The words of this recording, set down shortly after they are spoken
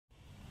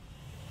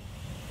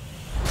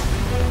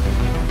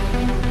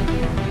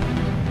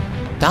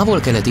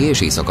Távol-keleti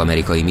és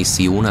észak-amerikai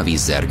misszión a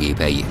Wizz Air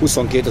gépei.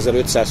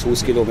 22.520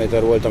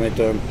 kilométer volt, amit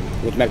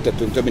ott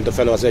megtettünk, több mint a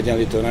fele az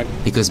egyenlítőnek.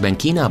 Miközben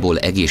Kínából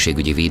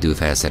egészségügyi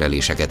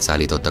védőfelszereléseket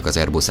szállítottak az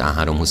Airbus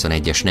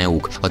A321-es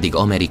neuk, addig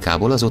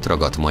Amerikából az ott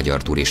ragadt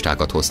magyar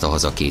turistákat hozta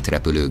haza 2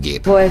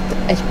 repülőgép. Volt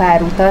egy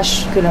pár utas,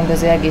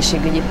 különböző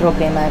egészségügyi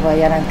problémával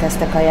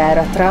jelentkeztek a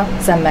járatra.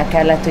 Szemmel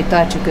kellett, hogy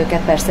tartsuk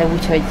őket, persze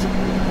úgy, hogy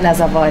ne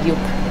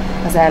zavarjuk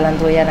az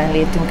állandó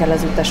jelenlétünkkel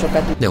az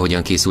utasokat. De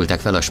hogyan készültek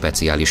fel a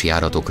speciális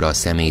járatokra a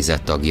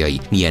személyzet tagjai?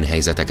 Milyen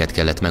helyzeteket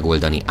kellett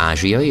megoldani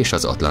Ázsia és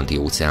az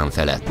Atlanti-óceán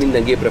felett?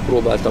 Minden gépre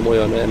próbáltam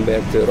olyan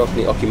embert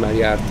rakni, aki már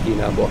járt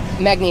Kínába.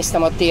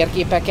 Megnéztem a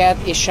térképeket,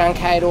 és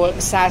Shanghairól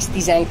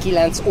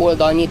 119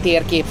 oldalnyi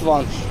térkép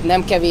van.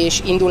 Nem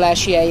kevés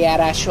indulási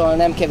eljárással,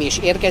 nem kevés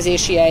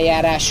érkezési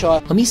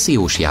eljárással. A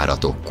missziós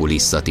járatok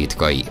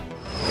kulisszatitkai.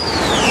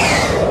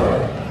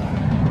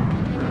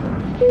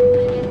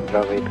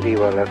 Runway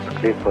 31 left,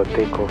 clear for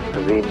takeoff,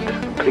 wind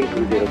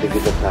 320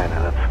 degrees at 9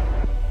 left.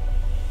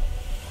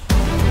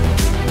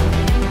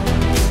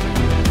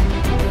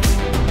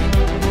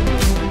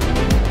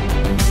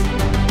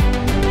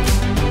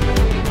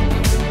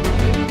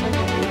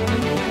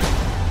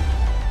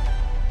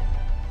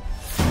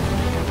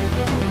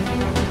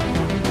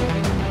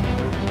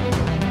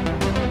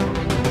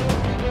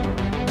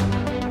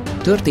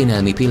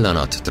 Történelmi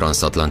pillanat,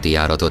 transzatlanti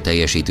járatot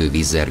teljesítő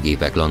Wizz Air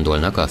gépek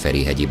landolnak a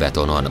Ferihegyi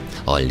betonon.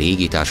 A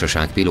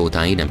légitársaság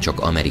pilótái nem csak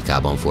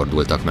Amerikában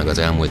fordultak meg az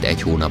elmúlt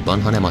 1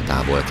 hónapban, hanem a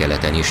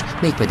Távol-keleten is,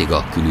 mégpedig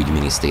a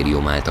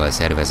Külügyminisztérium által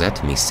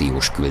szervezett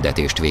missziós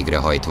küldetést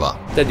végrehajtva.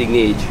 Eddig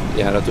 4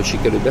 járatot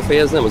sikerült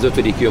befejeznem, az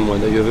 5. jön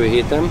majd a jövő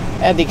héten.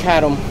 Eddig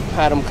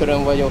három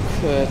körön vagyok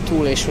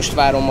túl, és most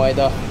várom majd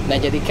a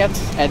 4.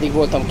 Eddig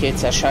voltam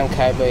 2-szer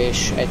Shanghaiba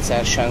és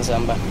 1-szer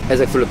Shenzhenbe.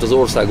 Ezek fölött az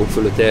országok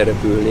fölött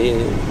elrepülni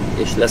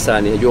és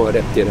leszállni egy olyan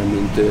reptéren,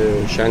 mint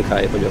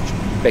Shanghai vagy a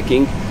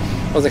Peking,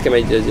 az nekem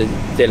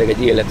tényleg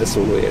egy életre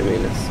szóló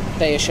élmény lesz.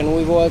 Teljesen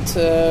új volt,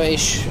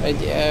 és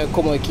egy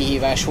komoly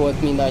kihívás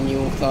volt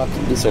mindannyiunknak.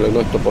 Viszonylag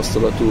nagy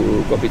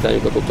tapasztalatú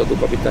kapitányokat, oktató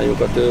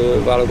kapitányokat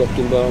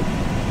válogattunk be a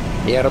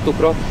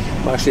járatokra.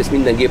 Másrészt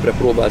minden gépre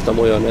próbáltam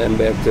olyan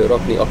embert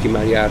rakni, aki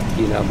már járt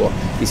Kínába,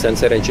 hiszen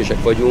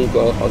szerencsések vagyunk,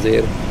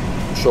 azért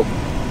sok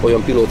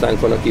olyan pilótánk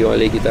van, aki olyan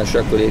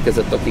légitársaságtól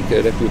érkezett, akik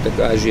repültek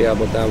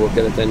Ázsiába,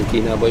 Távol-keleten,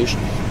 Kínába is,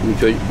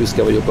 úgyhogy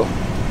büszke vagyok a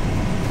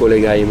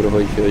kollégáimra,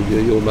 hogy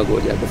jól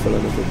megoldják a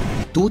feladatot.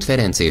 Tóth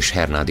Ferenc és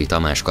Hernádi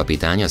Tamás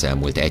kapitány az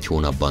elmúlt 1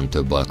 hónapban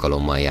több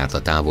alkalommal járt a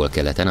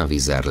Távol-keleten a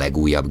Wizz Air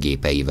legújabb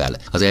gépeivel.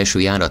 Az első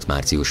járat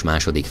március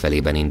 2.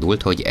 felében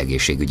indult, hogy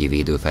egészségügyi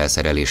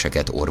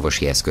védőfelszereléseket,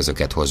 orvosi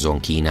eszközöket hozzon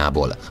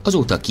Kínából.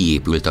 Azóta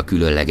kiépült a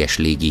különleges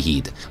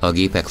légihíd. A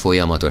gépek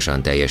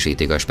folyamatosan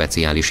teljesítik a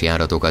speciális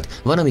járatokat,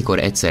 van, amikor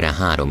egyszerre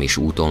 3 is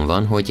úton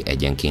van, hogy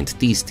egyenként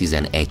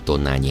 10-11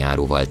 tonnányi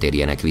járóval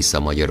térjenek vissza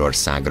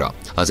Magyarországra.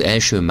 Az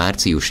első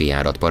márciusi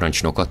járat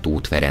parancsnoka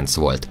Tóth Ferenc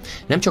volt.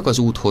 Nem csak az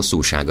út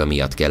hosszúsága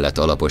miatt kellett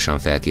alaposan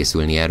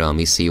felkészülni erre a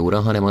misszióra,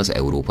 hanem az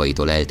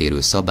európaitól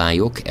eltérő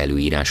szabályok,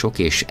 előírások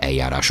és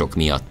eljárások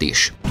miatt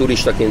is.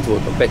 Turistaként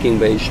voltam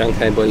Pekingbe is,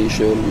 Shanghaiba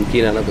is,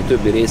 Kínának a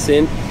többi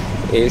részén,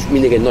 és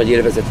mindig egy nagy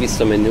élvezet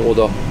visszamenni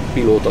oda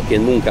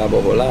pilótaként munkába,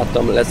 ahol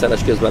láttam,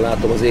 leszállás közben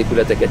látom az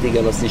épületeket,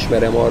 igen, azt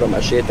ismerem, arra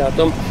már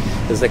sétáltam.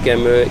 Ez nekem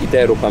itt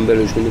Európán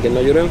belül is mindig egy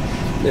nagy öröm.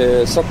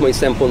 Szakmai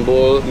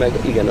szempontból, meg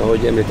igen,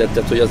 ahogy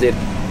említetted, hogy azért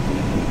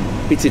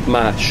picit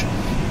más.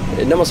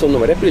 Nem azt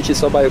mondom, a repülési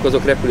szabályok,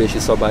 azok repülési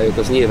szabályok,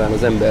 az nyilván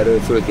az ember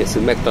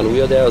fölkészül,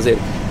 megtanulja, de azért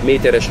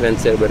méteres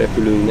rendszerbe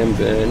repülünk,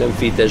 nem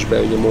feetesbe,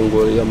 ugye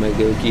Mongólia meg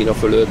Kína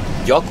fölött.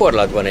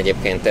 Gyakorlatban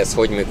egyébként ez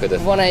hogy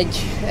működött? Van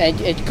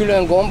egy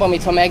külön gomb,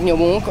 amit ha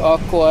megnyomunk,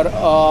 akkor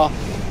a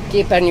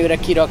képernyőre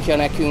kirakja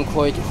nekünk,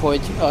 hogy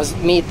az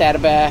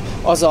méterbe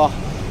az a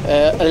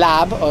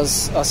láb,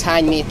 az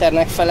hány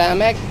méternek felel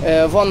meg.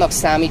 Vannak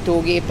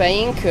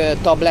számítógépeink,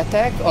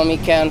 tabletek,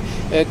 amiken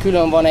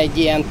külön van egy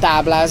ilyen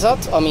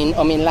táblázat,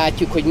 amin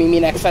látjuk, hogy mi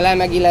minek felel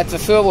meg, illetve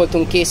föl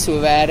voltunk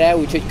készülve erre,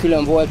 úgyhogy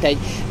külön volt egy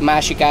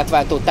másik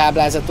átváltó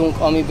táblázatunk,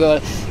 amiből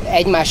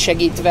egymás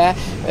segítve,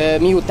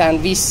 miután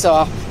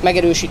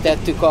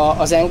megerősítettük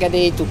az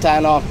engedélyt,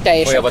 utána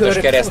teljesen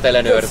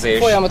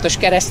folyamatos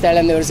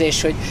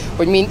keresztellenőrzés,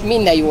 hogy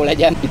minden jó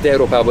legyen. Itt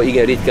Európában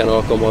igen ritkán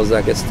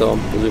alkalmazzák ezt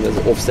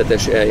az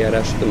offsetes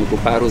eljárást, amikor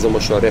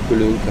párhuzamosan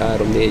repülünk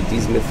 3-4-10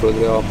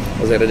 mérföldre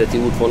az eredeti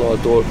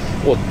útvonaltól,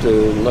 ott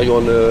nagyon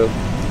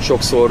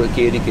sokszor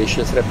kérik és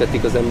ezt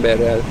reptetik az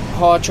emberrel.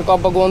 Ha csak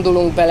abba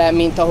gondolunk bele,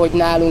 mint ahogy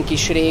nálunk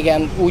is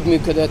régen úgy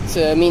működött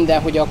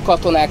minden, hogy a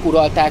katonák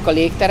uralták a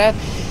légteret,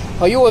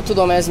 ha jól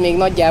tudom, ez még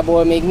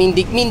nagyjából még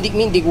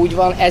mindig úgy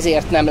van,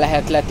 ezért nem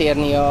lehet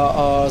letérni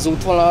az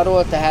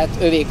útvonalról, tehát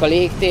övék a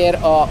légtér,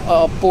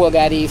 a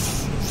polgári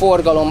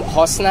forgalom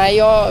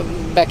használja,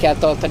 be kell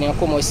tartani a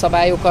komoly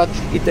szabályokat.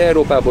 Itt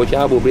Európában, hogy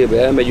A-ból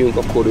B-be elmegyünk,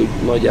 akkor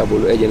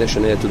nagyjából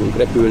egyenesen el tudunk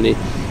repülni,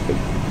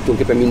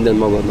 tulajdonképpen minden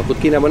magadnak. Ott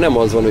Kínában nem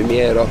az van, hogy mi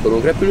erre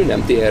akarunk repülni,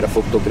 nem ti erre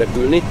fogtok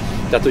repülni.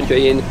 Tehát, hogyha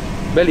én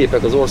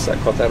belépek az ország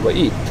határba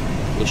itt,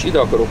 és ide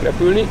akarok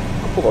repülni,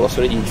 akkor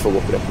valószínűleg így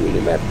fogok repülni,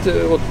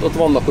 mert ott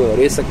vannak olyan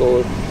részek,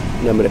 ahol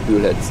nem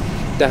repülhetsz.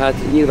 Tehát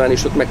nyilván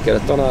is ott meg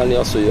kellett találni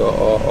azt, hogy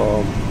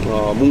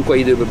a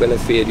munkaidőbe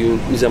beleférjünk,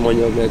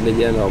 üzemanyag meg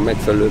legyen, a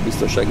megfelelő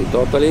biztonsági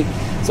tartalék.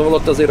 Szóval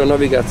ott azért a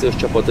navigációs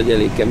csapat egy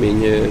elég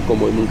kemény,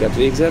 komoly munkát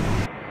végzett.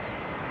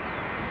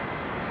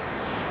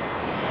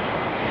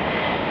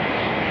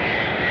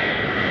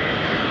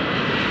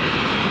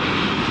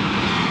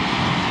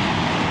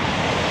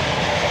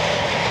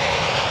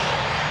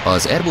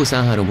 Az Airbus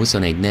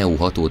A321 Neo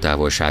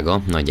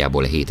hatótávolsága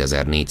nagyjából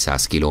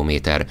 7400 km,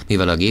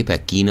 mivel a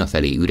gépek Kína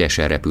felé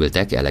üresen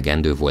repültek,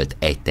 elegendő volt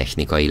egy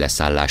technikai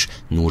leszállás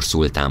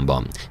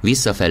Nur-Szultánban.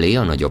 Visszafelé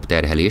a nagyobb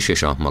terhelés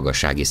és a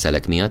magassági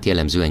szelek miatt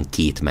jellemzően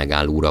 2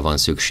 megállóra van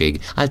szükség,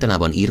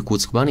 általában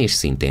Irkutskban és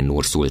szintén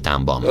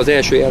Nur-Szultánban. Az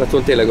első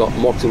járaton tényleg a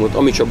maximumot,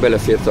 ami csak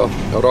belefért a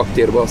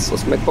raktérbe,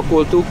 azt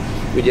megpakoltuk.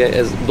 Ugye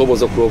ez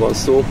dobozokról van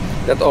szó,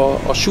 tehát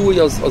a súly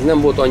az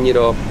nem volt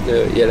annyira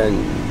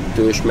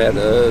jelentős, mert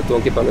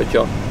tulajdonképpen,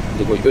 hogyha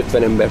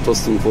 50 embert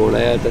hoztunk volna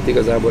el, tehát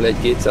igazából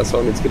egy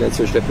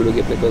 239-ös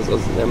repülőgépnek az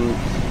nem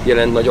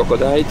jelent nagy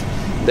akadályt,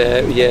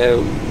 de ugye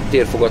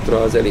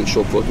térfogatra az elég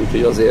sok volt,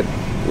 úgyhogy azért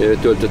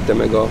töltötte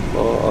meg a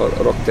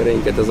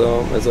raktereinket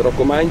ez a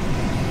rakomány.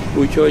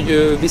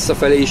 Úgyhogy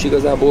visszafelé is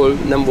igazából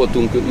nem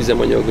voltunk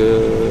üzemanyag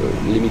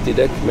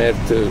limitedek,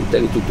 mert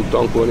teli tudtuk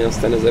tankolni,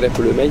 aztán ez a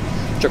repülő megy.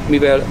 Csak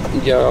mivel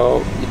ugye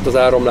itt az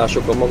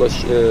áramlások, a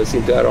magas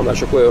szintű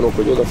áramlások olyanok,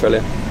 hogy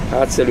odafele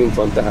hátszelünk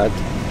van, tehát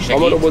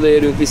hamarabb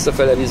odaérünk,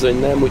 visszafele bizony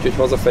nem, úgyhogy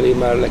hazafelé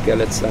már le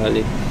kellett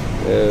szállni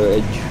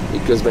egy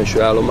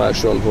közbenső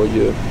állomáson,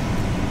 hogy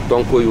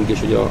tankoljunk, és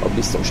hogy a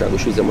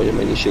biztonságos üzemanyag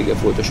mennyiséggel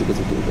folytassuk az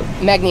utunkat.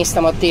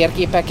 Megnéztem a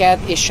térképeket,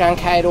 és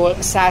Shanghairól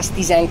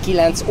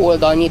 119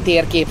 oldalnyi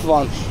térkép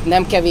van.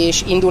 Nem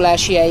kevés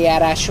indulási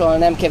eljárással,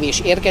 nem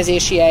kevés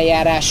érkezési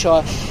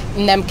eljárással,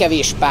 nem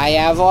kevés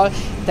pályával.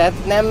 Tehát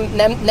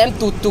nem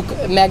tudtuk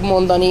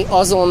megmondani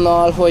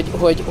azonnal,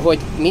 hogy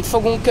mit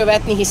fogunk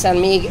követni, hiszen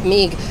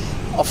még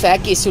a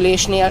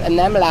felkészülésnél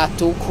nem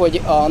láttuk,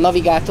 hogy a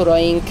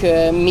navigátoraink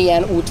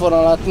milyen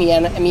útvonalat,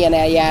 milyen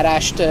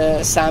eljárást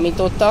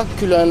számítottak.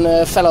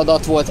 Külön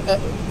feladat volt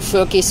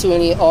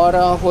fölkészülni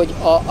arra, hogy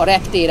a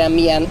reptéren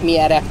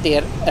milyen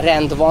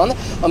reptérrend van,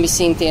 ami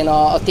szintén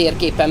a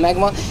térképen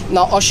megvan.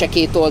 Na, az se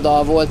 2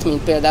 oldal volt,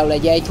 mint például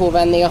egy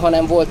Eindhovennél,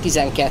 hanem volt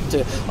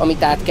 12,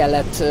 amit át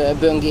kellett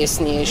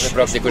böngészni. És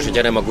praktikus,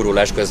 hogyha nem a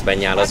gurulás közben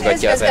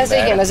nyálazgatja az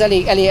ember. Igen, ez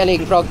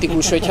elég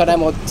praktikus, hogyha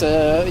nem ott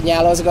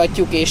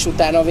nyálazgatjuk, és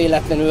utána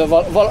véletlenül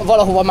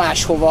valahova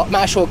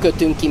máshol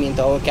kötünk ki, mint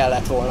ahol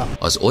kellett volna.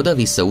 Az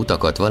oda-vissza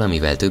utakat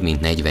valamivel több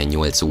mint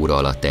 48 óra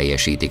alatt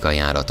teljesítik a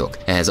járatok.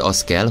 Ehhez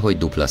az kell, hogy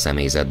dupla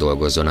személyzet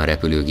dolgozzon a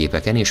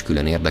repülőgépeken, és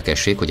külön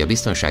érdekesség, hogy a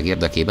biztonság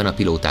érdekében a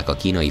pilóták a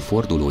kínai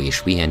forduló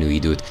és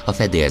pihenőidőt a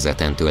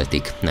fedélzeten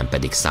töltik, nem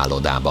pedig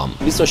szállodában.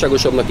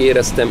 Biztonságosabbnak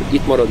éreztem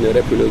itt maradni a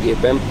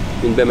repülőgépen,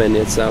 mint bemenni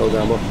egy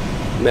szállodába,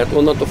 mert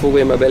onnantól fogva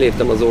én már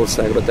beléptem az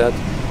országra, tehát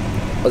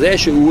az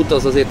első út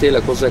az azért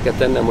tényleg hozzá kell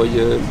tennem,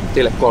 hogy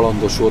tényleg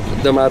kalandos volt,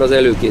 de már az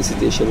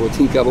előkészítése volt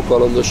inkább a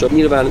kalandosabb.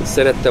 Nyilván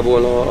szerette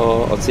volna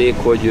a cég,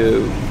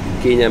 hogy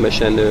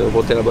kényelmesen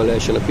hotelben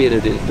lehessen a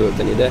pihenőidőt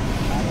tölteni, de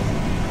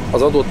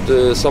az adott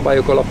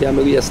szabályok alapján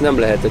meg ugye ezt nem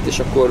lehetett, és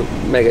akkor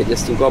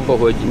megegyeztünk abba,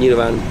 hogy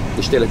nyilván,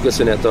 és tényleg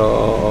köszönet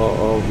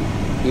a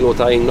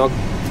pilótáinknak,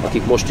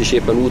 akik most is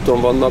éppen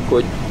úton vannak,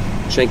 hogy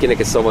senkinek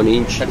egy szava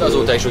nincs. Hát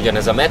azóta is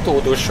ugyanez a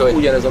metódus, hogy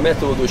ugyanez a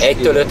metódus.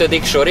 1-től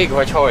 5. sorig,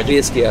 vagy hogy?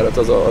 Részkijárat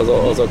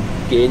az a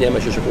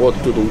kényelmes, és akkor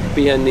ott tudunk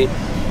pihenni,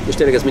 és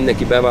tényleg ezt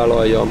mindenki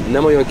bevállalja.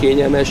 Nem olyan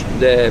kényelmes,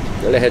 de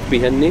lehet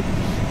pihenni,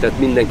 tehát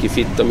mindenki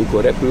fit,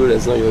 amikor repül,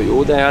 ez nagyon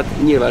jó, de hát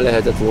nyilván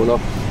lehetett volna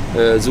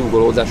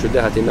zúgolódás, hogy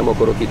de hát én nem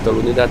akarok itt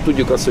aludni, de hát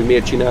tudjuk azt, hogy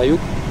miért csináljuk,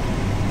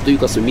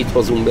 tudjuk azt, hogy mit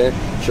hozunk be,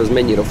 és az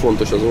mennyire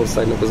fontos az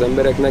országnak, az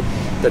embereknek,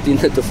 tehát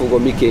innentől fogva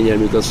mi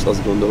kényelmük,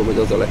 azt gondolom, hogy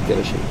az a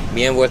legkevesebb.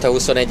 Milyen volt a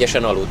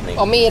 21-esen aludni?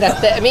 A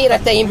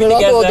méreteimből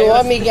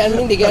adódóan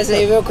mindig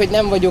ezzel jövök, hogy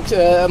nem vagyok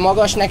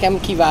magas, nekem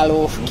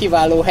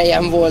kiváló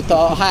helyem volt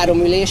a 3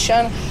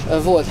 ülésen,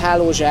 volt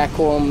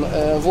hálózsákom,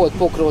 volt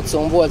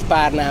pokrócom, volt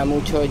párnám,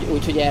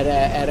 úgyhogy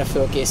erre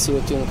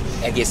fölkészültünk.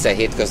 Egészen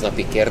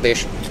hétköznapi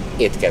kérdés,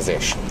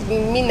 étkezés.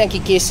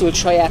 Mindenki készült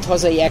saját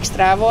hazai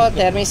extrával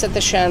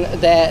természetesen,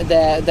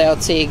 de a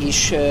cég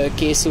is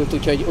készült,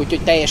 úgyhogy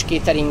teljes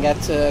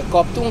cateringet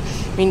kaptunk,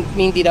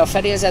 mind ide a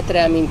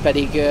fedélzetre, mind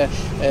pedig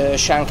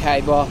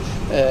Shanghaiba,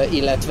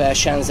 illetve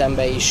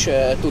Shenzhenbe is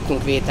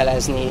tudtunk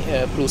vételezni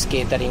plusz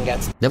cateringet.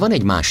 De van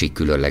egy másik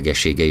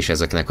különlegessége is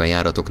ezeknek a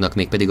járatoknak,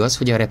 mégpedig az,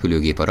 hogy a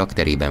repülőgép a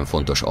rakterében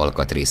fontos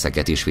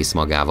alkatrészeket is visz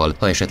magával,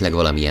 ha esetleg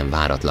valamilyen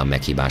váratlan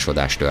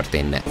meghibásodás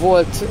történne.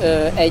 Volt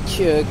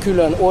egy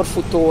külön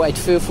orrfutó, egy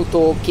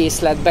főfutó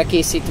készlet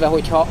bekészítve,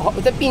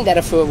 de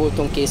mindenre föl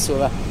voltunk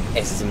készülve.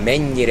 Ez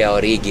mennyire a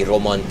régi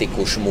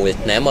romantikus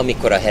múlt, nem?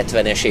 Amikor a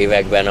 70-es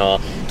években a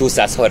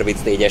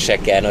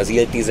 234-eseken, az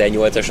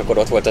IL-18-asokon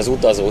ott volt az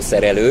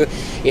utazószerelő,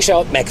 és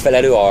a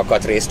megfelelő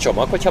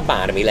alkatrészcsomag, hogyha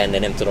bármi lenne,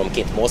 nem tudom,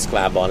 kint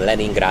Moszkvában,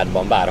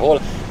 Leningrádban,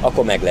 bárhol,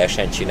 akkor meg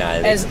lehessen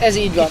csinálni. Ez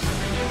így van.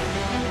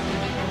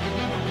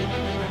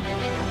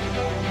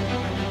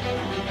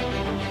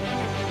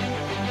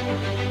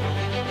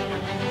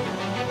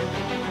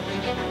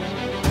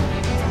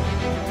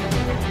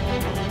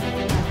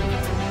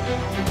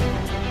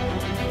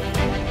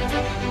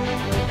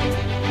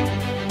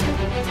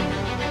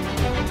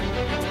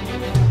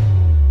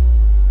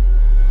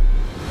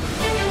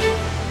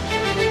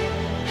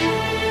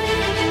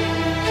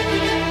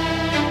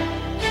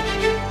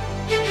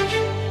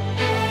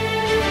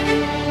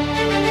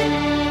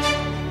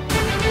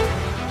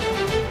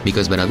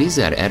 Miközben a Wizz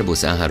Air Airbus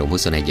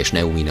A321-es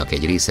Neuminak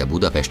egy része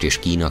Budapest és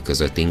Kína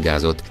között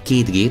ingázott,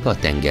 2 gép a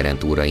tengeren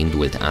túra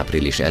indult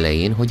április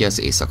elején, hogy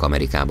az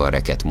Észak-Amerikában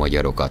rekedt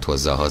magyarokat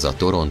hozza haza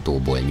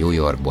Torontóból, New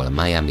Yorkból,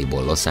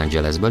 Miamiból, Los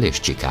Angelesből és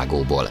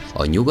Chicagóból.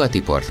 A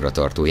nyugati partra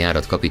tartó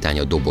járat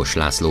kapitánya Dobos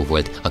László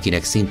volt,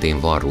 akinek szintén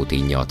van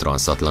rutinja a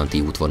transatlanti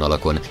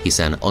útvonalakon,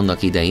 hiszen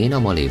annak idején a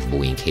malév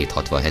Boeing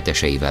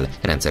 767-eseivel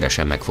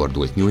rendszeresen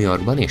megfordult New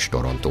Yorkban és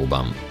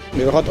Torontóban.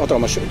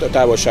 Hatalmas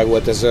távolság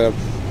volt, ez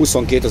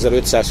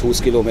 22.520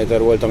 kilométer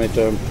volt, amit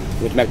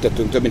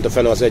megtettünk, több mint a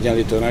fele az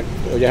egyenlítőnek.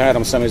 Ugye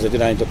 3 személyzet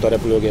irányította a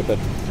repülőgépet.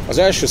 Az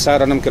első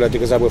szára nem kellett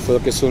igazából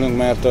felkészülnünk,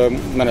 mert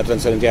menetrend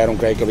szerint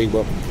járunk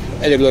Reykjavikba.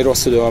 Egyedül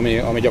rossz idő,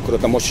 ami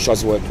gyakorlatilag most is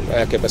az volt,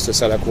 elképesztő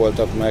szelek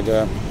voltak, meg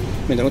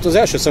minden. Az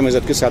első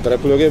személyzet kiszállt a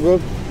repülőgépből,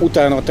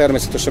 utána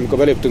természetesen, amikor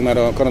beléptünk már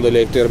a kanadai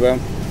légtérbe,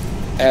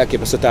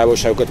 elképesztő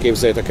távolságokat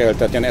képzeljétek el,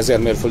 tehát ilyen 1000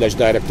 mérföldes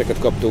directeket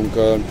kaptunk.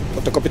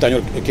 Ott a kapitány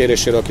úr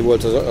kérésére, aki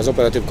volt az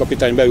operatív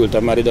kapitány,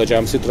 beültem már ide a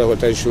jumpsuitra, ahol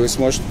te is ülsz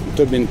most.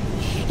 Több mint,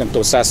 nem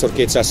tudom, 100-szor,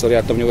 200-szor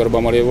jártam New Yorkba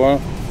a maléval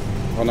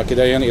annak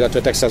idején,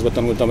 illetve Texasban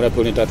tanultam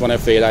repülni, tehát van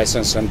FAA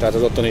licenszem, tehát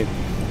az ottani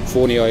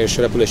fónia és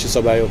repülési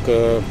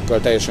szabályokkal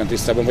teljesen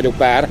tisztában vagyok,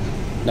 bár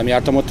nem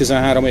jártam ott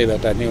 13 éve,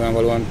 tehát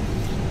nyilvánvalóan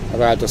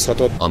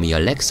változhatott. Ami a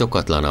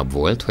legszokatlanabb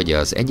volt, hogy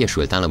az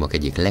Egyesült Államok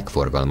egyik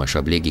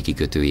legforgalmasabb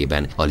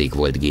légikikötőjében alig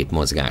volt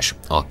gépmozgás.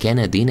 A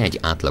Kennedyn egy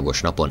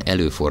átlagos napon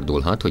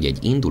előfordulhat, hogy egy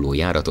induló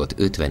járatot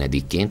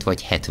 50-ként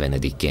vagy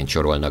 70-ként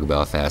sorolnak be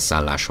a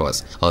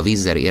felszálláshoz. A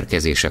Wizz Air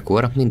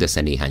érkezésekor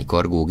mindössze néhány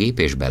kargógép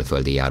és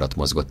belföldi járat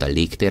mozgott a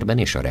légtérben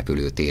és a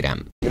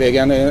repülőtéren.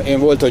 Régen én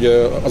volt, hogy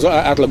az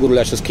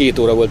átlagurulás az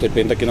 2 óra volt egy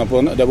pénteki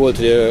napon, de volt,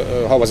 hogy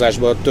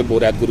havazásban több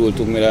órát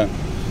gurultunk, mire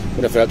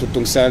fel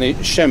tudtunk szállni,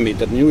 semmit.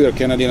 Tehát New York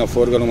Kennedyn a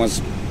forgalom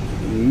az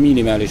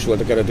minimális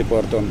volt a keleti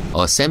parton.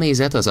 A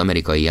személyzet az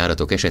amerikai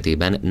járatok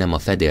esetében nem a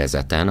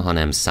fedélzeten,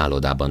 hanem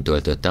szállodában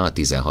töltötte a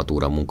 16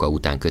 óra munka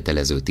után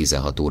kötelező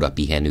 16 óra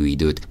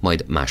pihenőidőt,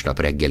 majd másnap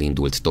reggel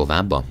indult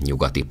tovább a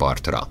nyugati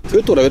partra.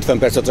 5 óra 50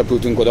 percet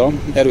repültünk oda,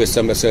 erős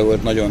szembeszél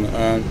volt nagyon.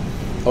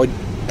 Ahogy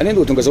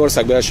elindultunk az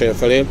ország belseje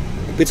felé,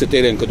 picit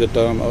élénkedett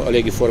a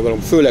légiforgalom,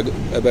 főleg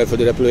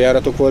belföldi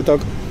repülőjáratok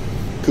voltak,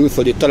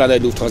 külföldi, talán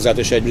egy Lufthansa-t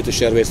és egy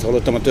British Airways-t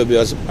hallottam, a többi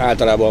az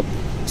általában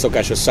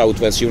szokásos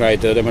Southwest,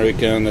 United,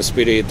 American,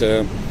 Spirit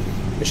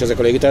és ezek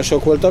a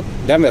légitársaságok voltak.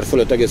 Denver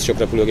fölött egész sok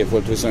repülőgép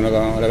volt viszonylag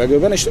a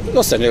levegőben, és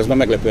Los Angelesben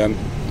meglepően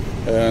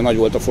nagy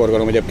volt a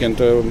forgalom,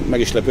 egyébként meg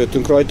is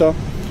lepődtünk rajta.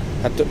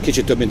 Hát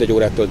kicsit több mint 1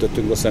 órát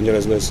töltöttünk Los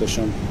Angelesbe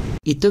összesen.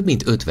 Itt több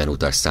mint 50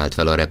 utas szállt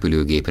fel a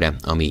repülőgépre,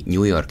 ami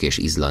New York és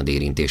Izland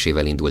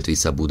érintésével indult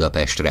vissza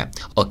Budapestre.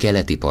 A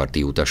keleti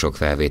parti utasok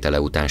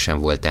felvétele után sem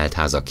volt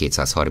teltház a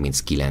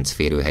 239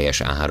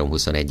 férőhelyes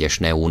A321-es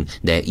Neun,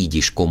 de így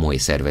is komoly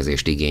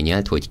szervezést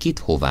igényelt, hogy kit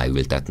hová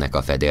ültetnek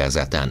a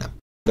fedélzeten.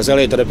 Az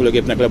elejét a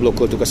repülőgépnek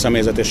leblokkoltuk a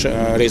személyzetes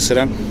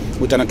részére,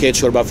 utána 2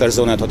 sor buffer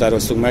zónát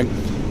határoztunk meg.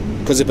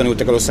 Középen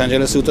ültek a Los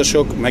Angeles-i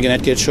utasok,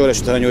 megint 1-2 sor, és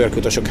utána a New York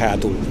utasok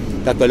hátul.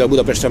 Tehát például a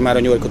Budapesten már a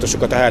New York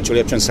utasokat a hátsó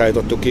lépcsőn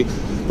szállítottuk ki,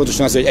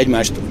 pontosan az, hogy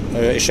egymást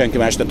és senki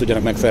mást nem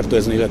tudjanak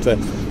megfertőzni, illetve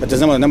hát ez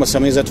nem a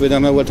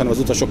személyzetvédelme volt, hanem az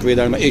utasok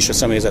védelme és a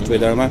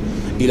személyzetvédelme,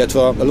 illetve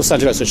a Los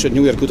Angeles és a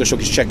New York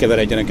utasok is se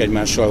keveredjenek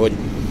egymással, hogy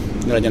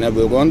ne legyen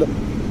ebből gond.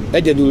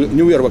 Egyedül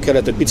New Yorkba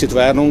kellett egy picit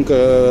várnunk,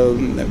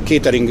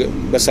 catering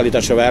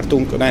beszállításra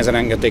vártunk, nehezen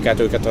engedték át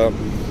őket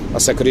a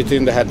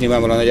security-n, de hát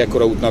nyilvánvalóan egy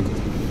ekkora útnak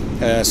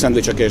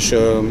szendvicsek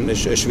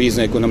és víz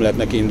nélkül nem lehet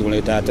neki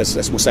indulni, tehát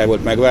ezt muszáj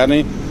volt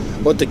megvárni.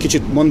 Ott egy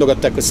kicsit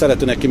mondogatták, hogy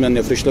szeretnének kimenni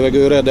a friss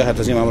levegőre, de hát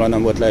ez nyilvánvalóan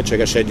nem volt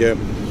lehetséges egy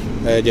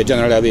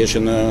General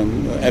Aviation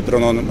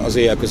apronon az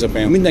éjjel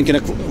közepén.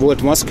 Mindenkinek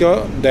volt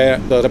maszkja, de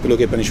a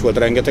repülőgépen is volt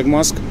rengeteg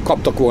maszk.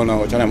 Kaptak volna,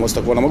 hogyha nem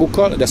hoztak volna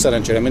magukkal, de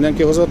szerencsére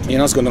mindenki hozott.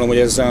 Én azt gondolom, hogy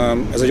ez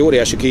egy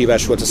óriási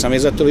kihívás volt a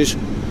személyzettől is,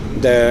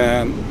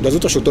 de az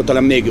utasoktól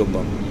talán még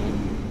jobban.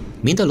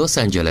 Mind a Los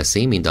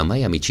Angeles-i, mind a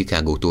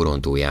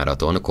Miami-Chicago-Toronto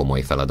járaton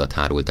komoly feladat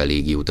hárult a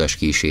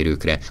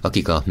légiutas-kísérőkre,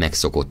 akik a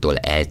megszokottól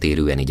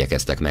eltérően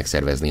igyekeztek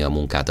megszervezni a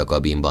munkát a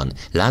kabinban.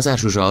 Lázár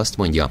Zsuzsa azt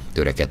mondja,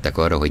 törekedtek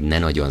arra, hogy ne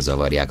nagyon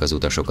zavarják az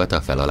utasokat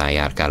a fel-alá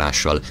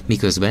járkálással,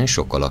 miközben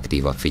sokkal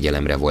aktívabb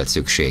figyelemre volt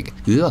szükség.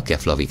 Ő a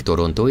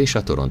Keflavik-Toronto és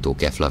a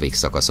Toronto-Keflavik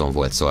szakaszon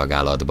volt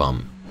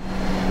szolgálatban.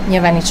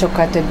 Nyilván itt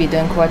sokkal több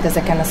időnk volt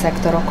ezeken a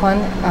szektorokon,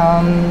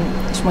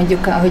 és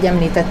mondjuk, ahogy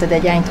említetted,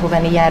 egy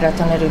Eindhoveni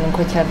járaton örülünk,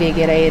 hogyha a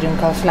végére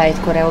érünk a flight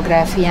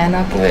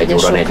koreográfiának. 1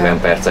 óra 40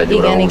 perc, 1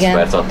 óra 20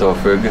 perc attól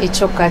függ. Itt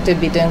sokkal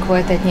több időnk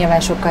volt, tehát nyilván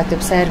sokkal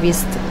több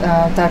szervizt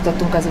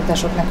tartottunk az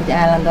utasoknak, hogy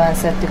állandóan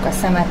szedtük a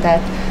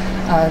szemetet,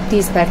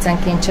 10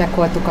 percenként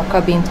csekkoltuk a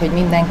kabint, hogy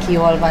mindenki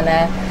jól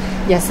van-e.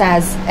 Ugye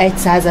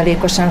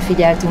 101%-osan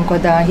figyeltünk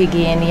oda a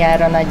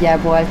higiéniára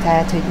nagyjából,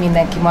 tehát hogy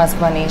mindenki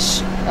maszkban és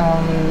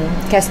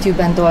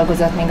kesztyűben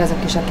dolgozott, még azok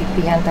is, akik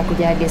pihentek,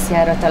 ugye egész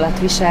járat alatt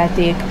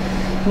viselték.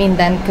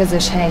 Minden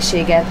közös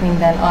helységet,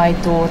 minden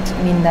ajtót,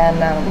 minden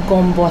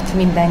gombot,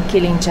 minden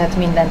kilincset,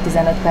 minden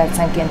 15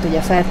 percenként ugye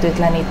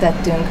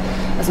fertőtlenítettünk.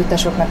 Az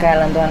utasoknak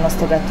állandóan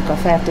osztogattuk a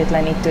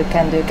fertőtlenítő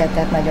kendőket,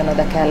 tehát nagyon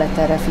oda kellett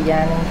erre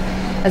figyelnünk.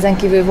 Ezen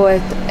kívül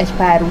volt egy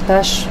pár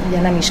utas,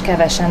 ugye nem is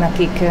kevesen,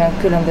 akik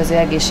különböző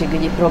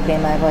egészségügyi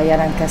problémával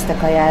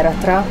jelentkeztek a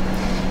járatra,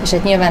 és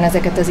hát nyilván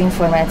ezeket az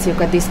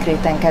információkat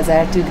diszkréten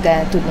kezeltük,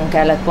 de tudnunk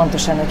kellett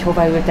pontosan, hogy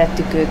hova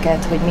ültettük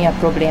őket, hogy mi a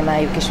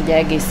problémájuk, és ugye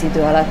egész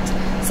idő alatt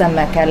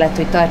szemmel kellett,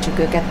 hogy tartsuk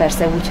őket,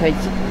 persze úgy, hogy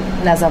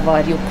ne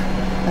zavarjuk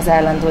az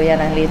állandó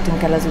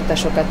jelenlétünkkel az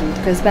utasokat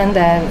útközben,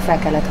 de fel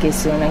kellett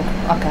készülnünk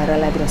akár a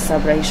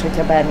legrosszabbra is,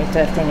 hogyha bármi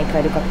történik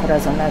velük, akkor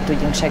azonnal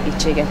tudjunk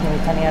segítséget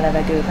nyújtani a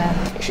levegőben.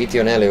 És itt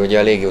jön elő ugye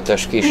a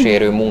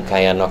légiutas-kísérő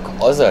munkájának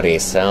az a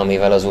része,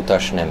 amivel az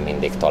utas nem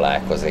mindig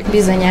találkozik.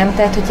 Bizonyám,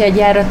 tehát hogyha egy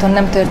járaton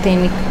nem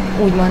történik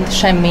úgymond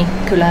semmi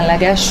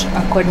különleges,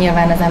 akkor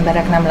nyilván az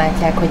emberek nem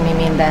látják, hogy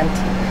mi mindent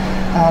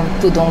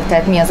tudunk,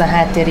 tehát mi az a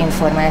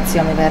háttérinformáció,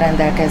 amivel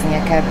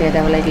rendelkeznie kell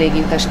például egy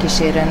légiutas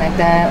kísérőnek,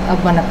 de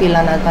abban a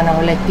pillanatban,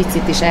 ahol egy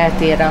picit is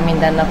eltér a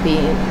mindennapi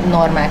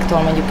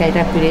normáktól, mondjuk egy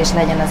repülés,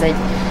 legyen az egy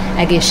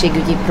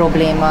egészségügyi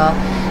probléma,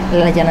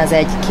 legyen az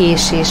egy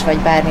késés, vagy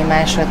bármi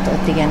más,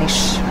 ott igenis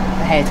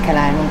helyt kell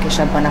állnunk, és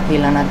abban a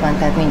pillanatban,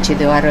 tehát nincs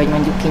idő arra, hogy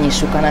mondjuk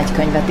kinyissuk a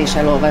nagykönyvet, és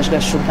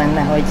elolvasgassuk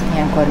benne, hogy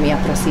ilyenkor mi a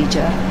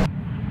procedure.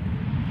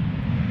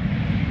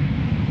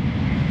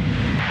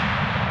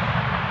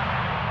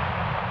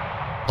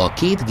 A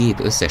két gép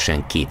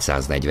összesen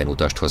 240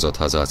 utast hozott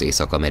haza az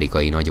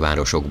észak-amerikai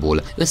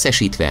nagyvárosokból,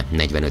 összesítve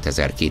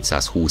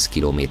 45.220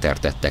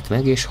 kilométert tettek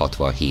meg, és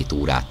 67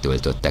 órát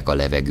töltöttek a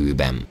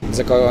levegőben.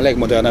 Ezek a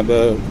legmodernebb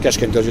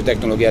keskenytörzsű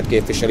technológiát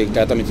képviselik,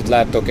 tehát amit itt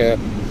láttok,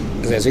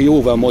 ez egy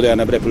jóval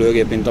modernebb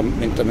repülőgép,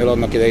 mint amivel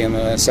annak idején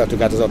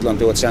szeltük át az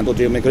Atlanti-óceánt,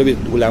 úgyhogy még rövid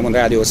hullámon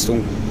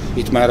rádióztunk,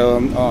 itt már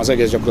az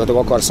egész gyakorlatilag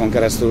akarszon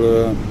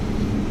keresztül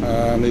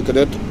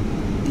működött.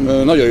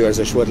 Nagyon jó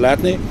érzés volt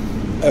látni.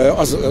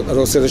 Az a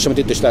rossz érzés, amit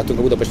itt is láttunk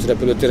a budapesti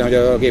repülőtéren, hogy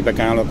a gépek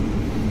állnak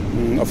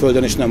a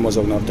földön és nem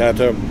mozognak.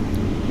 Tehát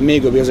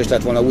még jobb érzés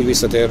lett volna úgy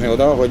visszatérni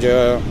oda, hogy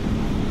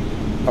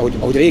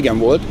ahogy régen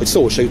volt, hogy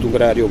szó se jutunk a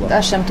rádióba.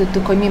 Azt sem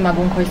tudtuk, hogy mi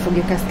magunk hogy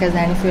fogjuk ezt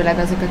kezelni, főleg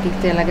azok, akik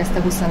tényleg ezt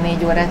a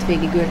 24 órát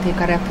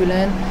végigülték a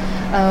repülőn.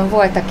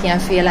 Voltak ilyen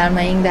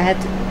félelmeink, de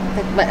hát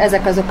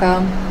ezek azok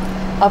a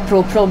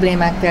apró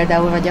problémák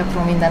például, vagy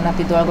apró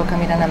mindennapi dolgok,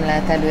 amire nem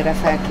lehet előre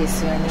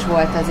felkészülni. És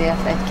volt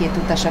azért egy-két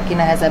utas, aki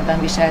nehezebben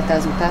viselte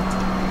az utat,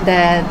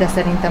 de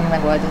szerintem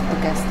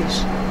megoldottuk ezt is.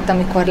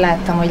 Amikor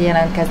láttam, hogy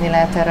jelentkezni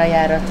lehet erre a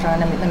járatra,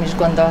 nem is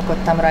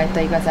gondolkodtam rajta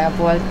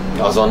igazából.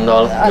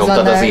 Azonnal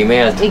nyomtad az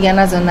e-mailt? Igen,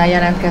 azonnal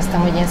jelentkeztem,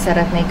 hogy én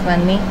szeretnék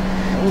venni.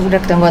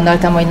 Rögtön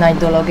gondoltam, hogy nagy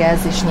dolog ez,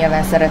 és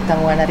nyilván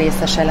szerettem volna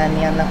részese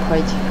lenni annak,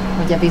 hogy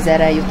a Wizz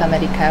Air eljut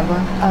Amerikába.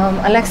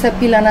 A legszebb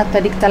pillanat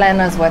pedig talán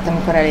az volt,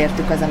 amikor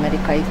elértük az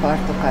amerikai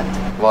partokat.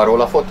 Van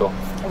róla fotó?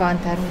 Van,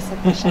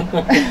 természetesen.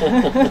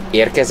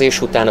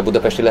 Érkezés után, a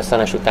budapesti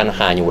leszállás után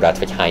hány órát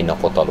vagy hány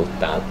napot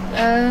aludtál?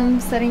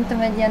 Szerintem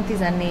egy ilyen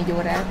 14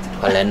 órát.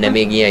 Ha lenne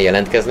még ilyen,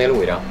 jelentkeznél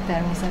újra?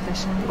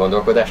 Természetesen.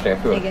 Gondolkodás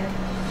nélkül? Igen.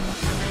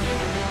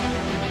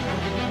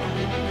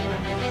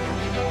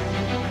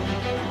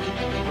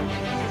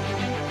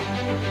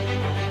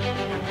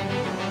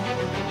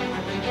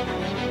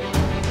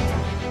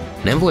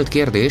 Nem volt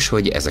kérdés,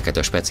 hogy ezeket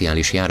a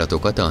speciális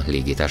járatokat a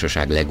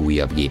légitársaság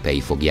legújabb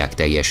gépei fogják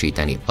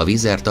teljesíteni. A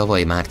Wizz Air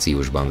tavaly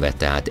márciusban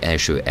vette át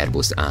első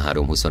Airbus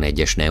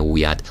A321-es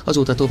Neóját,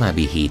 azóta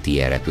további 7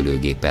 ilyen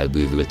repülőgéppel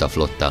bővült a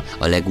flotta.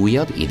 A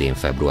legújabb idén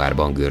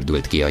februárban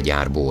gördült ki a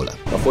gyárból.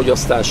 A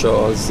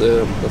fogyasztása az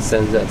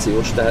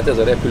szenzációs, tehát ez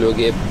a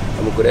repülőgép,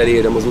 amikor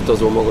elérem az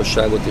utazó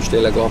magasságot, és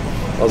tényleg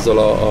azzal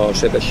a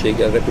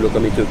sebességgel repülök,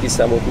 amit ő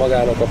kiszámolt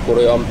magának, akkor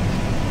olyan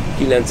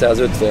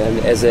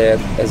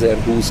 950-1020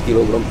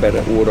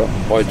 kg/óra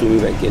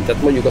hajtóművenként.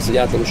 Tehát mondjuk azt, hogy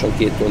átlagosan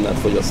 2 tonnát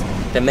fogyaszt.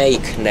 Te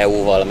melyik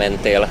Neóval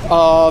mentél?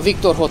 A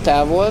Victor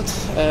Hotel volt,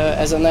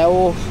 ez a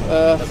Neo.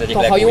 Az egyik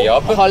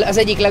legújabb? Az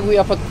egyik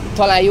legújabb,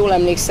 talán jól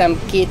emlékszem,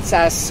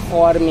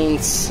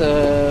 230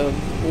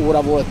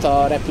 óra volt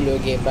a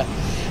repülőgépbe.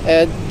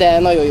 De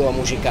nagyon jól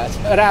muzsikált.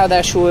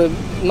 Ráadásul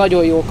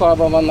nagyon jó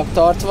karban vannak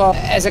tartva.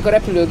 Ezek a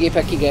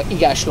repülőgépek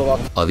igáslovak.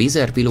 A Wizz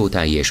Air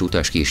pilótái és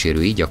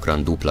utaskísérői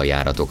gyakran dupla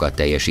járatokat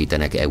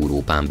teljesítenek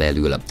Európán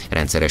belül.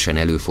 Rendszeresen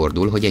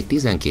előfordul, hogy egy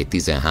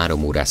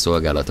 12-13 órás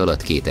szolgálat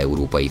alatt 2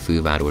 európai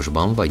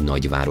fővárosban vagy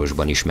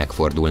nagyvárosban is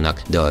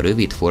megfordulnak, de a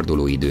rövid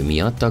fordulóidő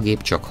miatt a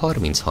gép csak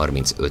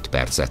 30-35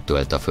 percet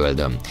tölt a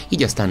földön.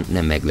 Így aztán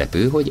nem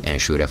meglepő, hogy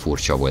elsőre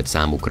furcsa volt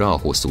számukra a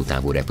hosszú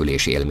távú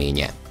repülés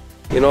élménye.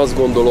 Én azt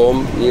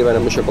gondolom, nyilván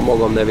nem csak a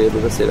magam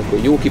nevéből beszélek,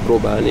 hogy jó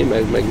kipróbálni,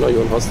 meg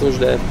nagyon hasznos,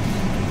 de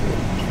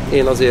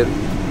én azért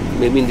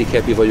még mindig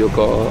happy vagyok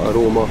a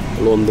Róma,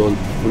 London,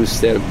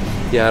 Brüsszel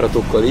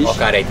járatokkal is.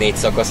 Akár egy 4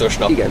 szakaszos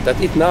nap. Igen,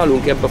 tehát itt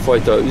nálunk ebbe a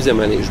fajta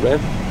üzemelésbe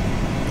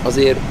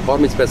azért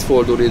 30 perc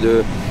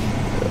fordulóidő,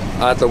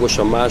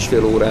 átlagosan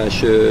másfél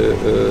órás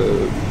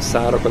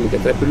szárak,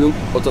 amiket repülünk,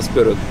 ott az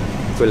pörög,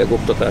 főleg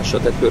oktatásra,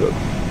 tehát pörög.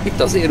 Itt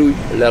azért úgy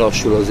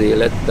lelassul az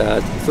élet,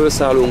 tehát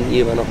felszállunk,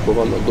 nyilván akkor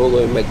vannak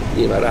dolgok, meg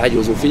nyilván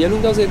rágyózunk,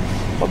 figyelünk, de azért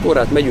 6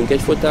 órát megyünk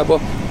egyfolytában,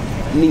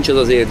 Nincs az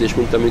az érzés,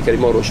 mint amikor egy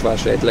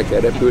Marosvásárhelyt le kell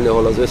repülni,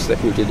 ahol az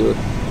összrepült idő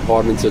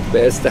 35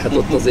 perc, tehát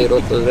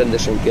ott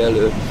rendesen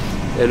kell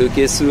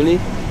előkészülni,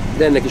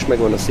 de ennek is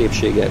megvan a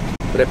szépsége.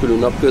 Repülünk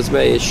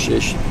napközben,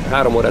 és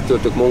 3 órát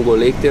töltök mongol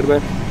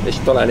légtérben, és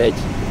talán egy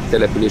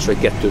település vagy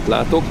 2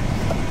 látok,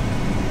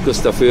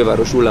 közte a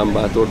főváros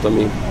Ulánbátort,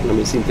 ami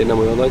szintén nem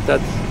olyan nagy,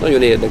 tehát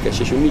nagyon érdekes,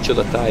 és hogy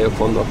micsoda tájak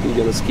vannak,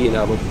 ugyanaz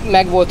Kínában.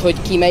 Megvolt, hogy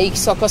ki melyik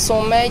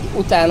szakaszon megy,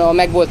 utána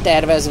meg volt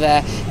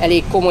tervezve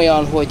elég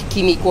komolyan, hogy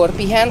ki mikor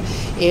pihen,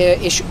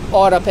 és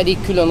arra pedig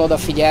külön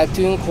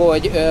odafigyeltünk,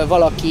 hogy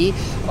valaki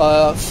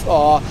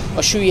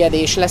a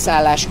süllyedés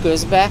leszállás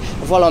közben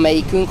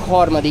valamelyikünk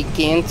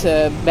harmadikként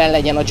benn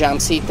legyen a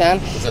jump seaten.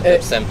 Ez a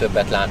több szem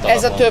többet lát alapon.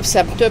 Ez a több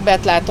szem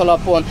többet lát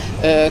alapon.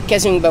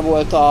 Kezünkben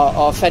volt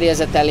a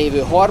fedélzeten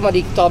lévő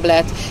harmadik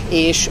tablet,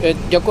 és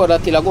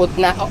gyakorlatilag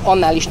ott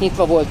annál is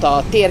nyitva volt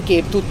a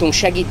térkép, tudtunk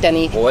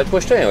segíteni. Volt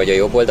most olyan, hogy a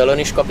jobb oldalon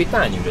is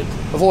kapitány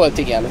ült? Volt,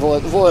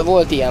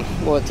 igen,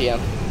 volt ilyen.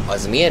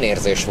 Az milyen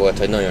érzés volt,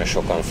 hogy nagyon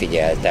sokan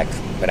figyeltek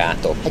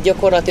rátok? Hát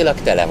gyakorlatilag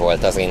tele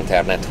volt az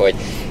internet, hogy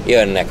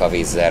jönnek a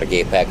Wizz Air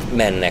gépek,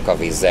 mennek a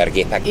Wizz Air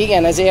gépek.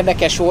 Igen, ez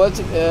érdekes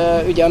volt.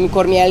 Ugye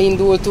amikor mi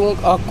elindultunk,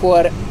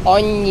 akkor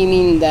annyi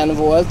minden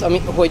volt,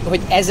 hogy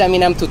ezzel mi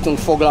nem tudtunk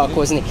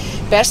foglalkozni.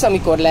 Persze,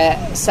 amikor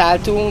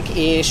leszálltunk,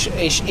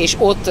 és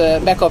ott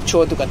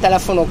bekapcsoltuk a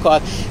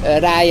telefonokat,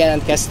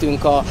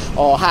 rájelentkeztünk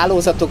a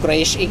hálózatokra,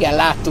 és igen,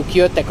 láttuk,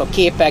 jöttek a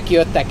képek,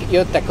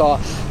 jöttek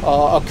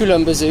a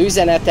különböző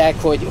üzenetek,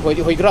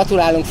 hogy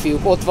gratulálunk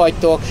fiúk, ott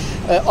vagytok,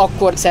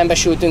 akkor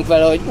szembesültünk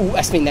vele, hogy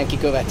ezt mindenki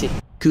követi.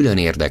 Külön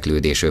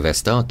érdeklődés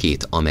övezte a 2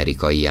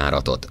 amerikai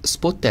járatot.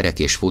 Spotterek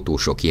és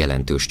fotósok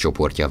jelentős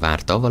csoportja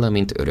várta,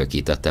 valamint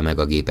örökítette meg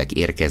a gépek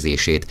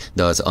érkezését,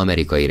 de az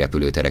amerikai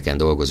repülőtereken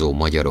dolgozó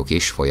magyarok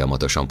is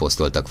folyamatosan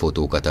posztoltak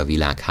fotókat a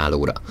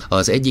világhálóra.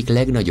 Az egyik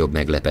legnagyobb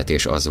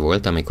meglepetés az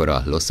volt, amikor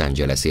a Los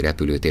Angeles-i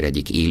repülőtér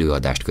egyik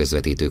élőadást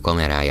közvetítő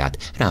kameráját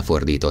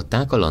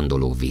ráfordították a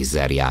landoló Wizz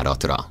Air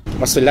járatra.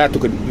 Azt, hogy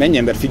láttuk, hogy mennyi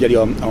ember figyeli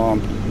a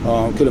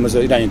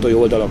különböző irányítói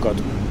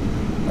oldalakat,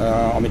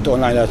 amit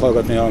online lehet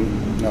hallgatni a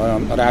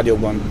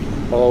rádióban.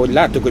 Ahogy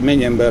láttuk, hogy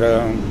mennyi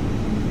ember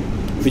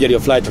figyeli a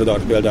flight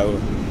radart például.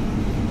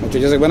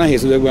 Úgyhogy ezekben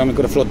nehéz időkben,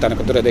 amikor a flottának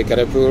a töredéke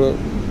repül,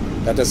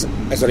 tehát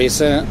ez a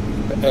része,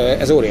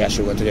 ez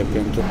óriási volt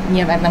egyébként.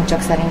 Nyilván nem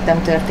csak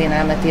szerintem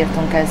történelmet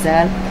írtunk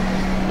ezzel,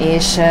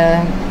 és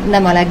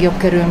nem a legjobb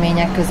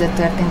körülmények között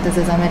történt ez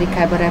az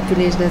Amerikába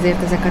repülés, de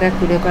azért ezek a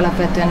repülők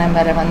alapvetően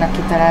emberre vannak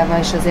kitalálva,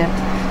 és azért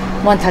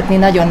mondhatni,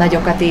 nagyon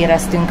nagyokat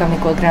éreztünk,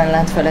 amikor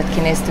Grönland fölött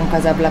kinéztünk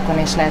az ablakon,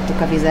 és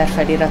láttuk a Wizz Air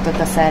feliratot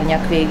a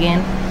szárnyak végén,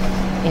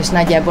 és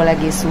nagyjából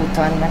egész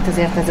úton, mert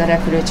azért ez a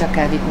repülő csak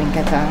elvitt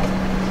minket a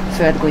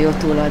földgolyó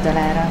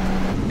túloldalára.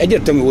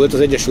 Egyértelmű volt az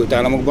Egyesült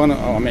Államokban,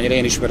 amennyire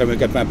én ismerem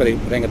őket, már pedig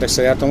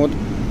rengetegszer jártam ott,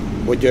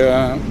 hogy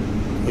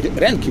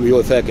rendkívül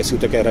jól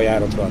felkészültek erre a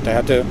járatra.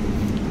 Tehát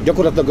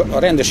gyakorlatilag a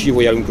rendes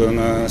hívójelünkön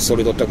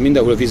szólítottak,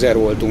 mindenhol Wizz Air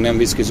voltunk, nem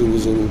Whisky Zulu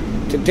Zulu.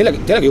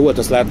 Tényleg jó volt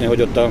azt látni,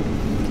 hogy ott a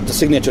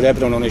Signature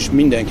Apronon is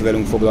mindenki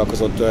velünk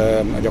foglalkozott,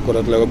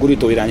 gyakorlatilag a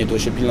gurító irányító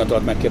is egy pillanat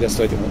alatt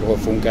megkérdezte, hogy hol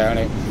fogunk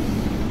állni.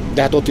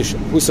 De hát ott is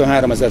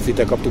 23 000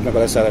 feet-tel kaptuk meg a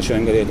leszállási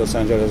engedélyt Los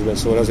Angelesben,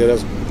 szóval azért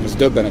ez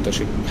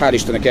döbbenetes. Hál'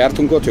 Istennek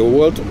jártunk ott, jó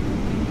volt,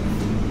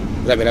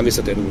 remélem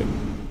visszatérünk.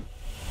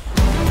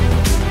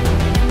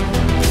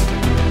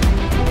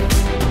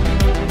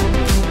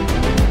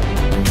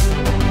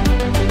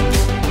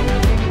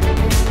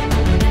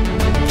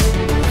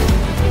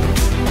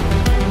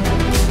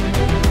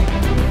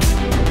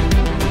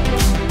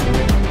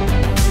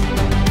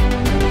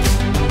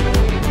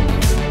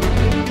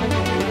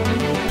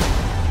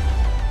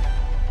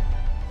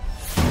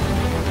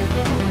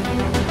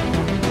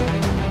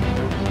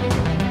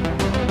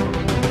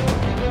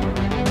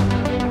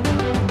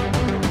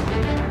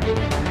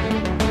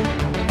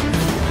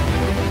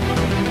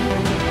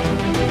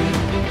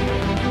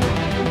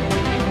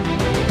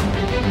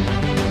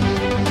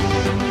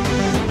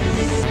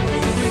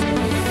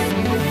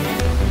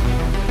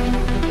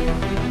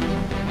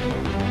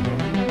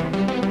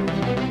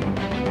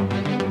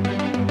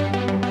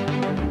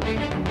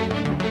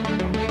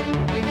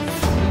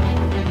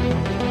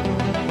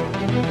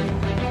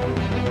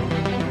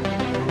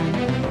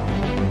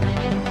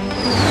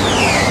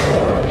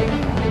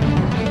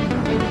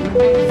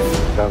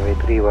 Runway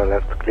 31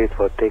 left, cleared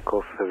for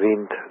takeoff,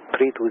 wind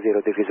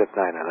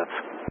 320.9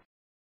 knots.